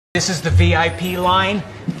This is the VIP line.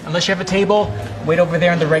 Unless you have a table, wait over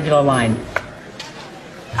there in the regular line.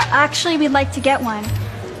 Actually, we'd like to get one.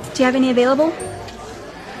 Do you have any available?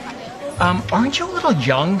 Aren't you a little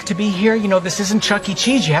young to be here? You know, this isn't Chuck E.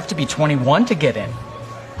 Cheese. You have to be 21 to get in.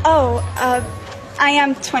 Oh, I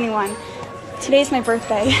am 21. Today's my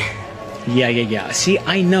birthday. Yeah. See,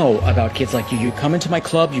 I know about kids like you. You come into my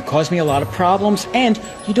club, you cause me a lot of problems, and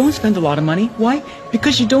you don't spend a lot of money. Why?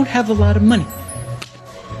 Because you don't have a lot of money.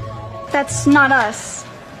 That's not us.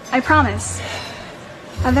 I promise.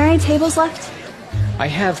 Are there any tables left? I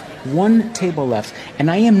have one table left,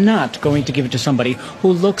 and I am not going to give it to somebody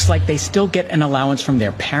who looks like they still get an allowance from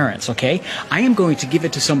their parents, okay? I am going to give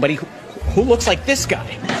it to somebody who looks like this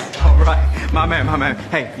guy. All right. My man.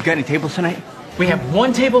 Hey, you got any tables tonight? We have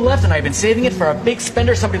one table left, and I've been saving it for a big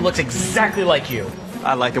spender. Somebody who looks exactly like you.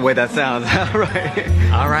 I like the way that sounds.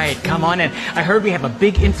 All right, come on in. I heard we have a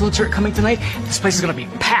big influencer coming tonight. This place is going to be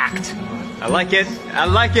packed. I like it.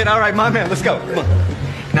 All right, my man, let's go. Come on.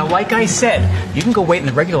 Now, like I said, you can go wait in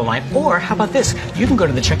the regular line, or how about this? You can go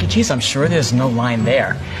to the Chuck E. Cheese. I'm sure there's no line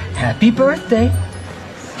there. Happy birthday.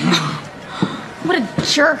 What a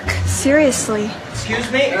jerk. Seriously.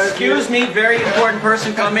 Excuse me. Very important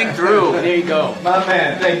person coming through. There you go. My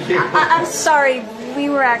man, thank you. I'm sorry. We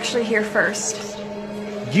were actually here first.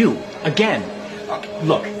 You, again.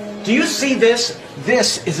 Look, do you see this?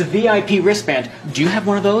 This is a VIP wristband. Do you have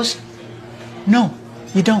one of those? No,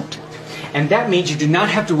 you don't. And that means you do not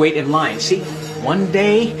have to wait in line. See, one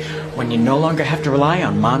day, when you no longer have to rely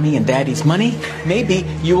on mommy and daddy's money, maybe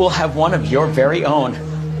you will have one of your very own.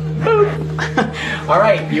 All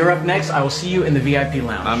right, you're up next. I will see you in the VIP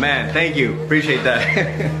lounge. My man, thank you. Appreciate that.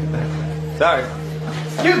 Sorry.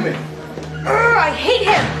 Excuse me. I hate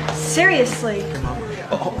him. Seriously.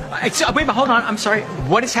 Wait, but hold on. I'm sorry.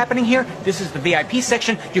 What is happening here? This is the VIP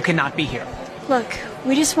section. You cannot be here. Look,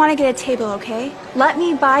 we just want to get a table, okay? Let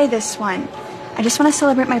me buy this one. I just want to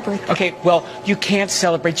celebrate my birthday. Okay, well, you can't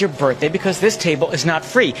celebrate your birthday because this table is not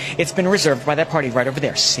free. It's been reserved by that party right over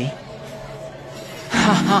there. See?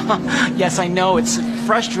 Yes, I know. It's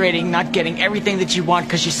frustrating not getting everything that you want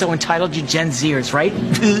because you're so entitled, you Gen Zers, right?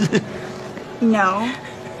 No,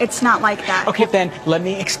 it's not like that. Okay, then let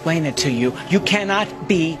me explain it to you. You cannot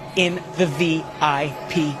be in the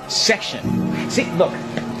VIP section. See, look,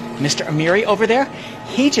 Mr. Amiri over there,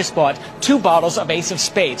 he just bought 2 bottles of Ace of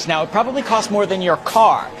Spades. Now, it probably costs more than your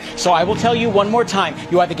car. So I will tell you one more time.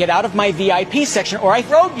 You either get out of my VIP section or I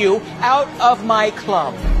throw you out of my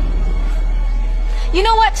club. You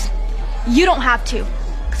know what? You don't have to,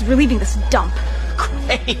 because we're leaving this dump.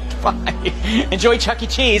 Great, fine. Enjoy Chuck E.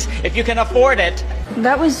 Cheese if you can afford it.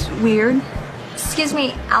 That was weird. Excuse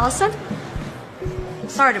me, Allison?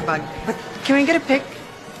 Sorry to bug, but can we get a pic?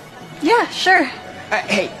 Yeah, sure.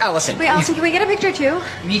 Hey, Allison. Wait, Allison, can we get a picture too?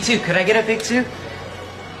 Me too. Could I get a pic too?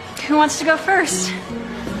 Who wants to go first?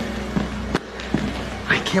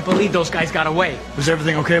 I can't believe those guys got away. Is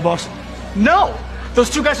everything okay, boss? No! Those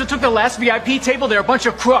 2 guys who took the last VIP table, they're a bunch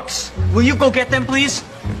of crooks. Will you go get them, please?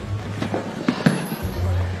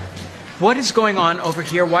 What is going on over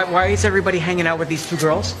here? Why is everybody hanging out with these 2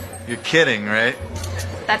 girls? You're kidding, right?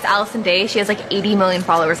 That's Allison Day. She has like 80 million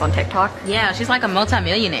followers on TikTok. Yeah, she's like a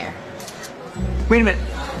multimillionaire. Wait a minute.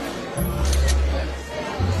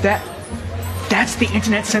 That's the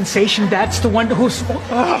internet sensation. That's the one who's...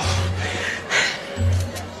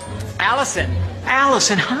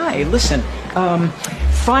 Allison, hi. Listen,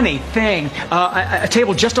 funny thing. A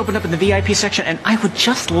table just opened up in the VIP section, and I would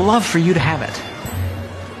just love for you to have it.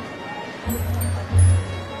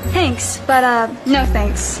 Thanks, but no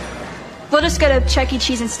thanks. We'll just go to Chuck E.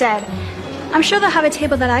 Cheese instead. I'm sure they'll have a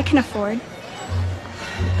table that I can afford.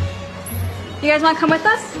 You guys want to come with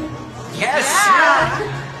us? Yes!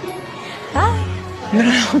 Yeah. Bye.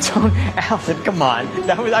 No, don't. Allison, come on.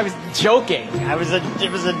 I was joking.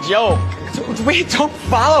 It was a joke. Wait, don't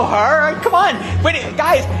follow her. Come on. Wait,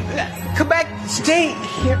 guys, come back. Stay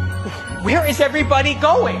here. Where is everybody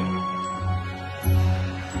going?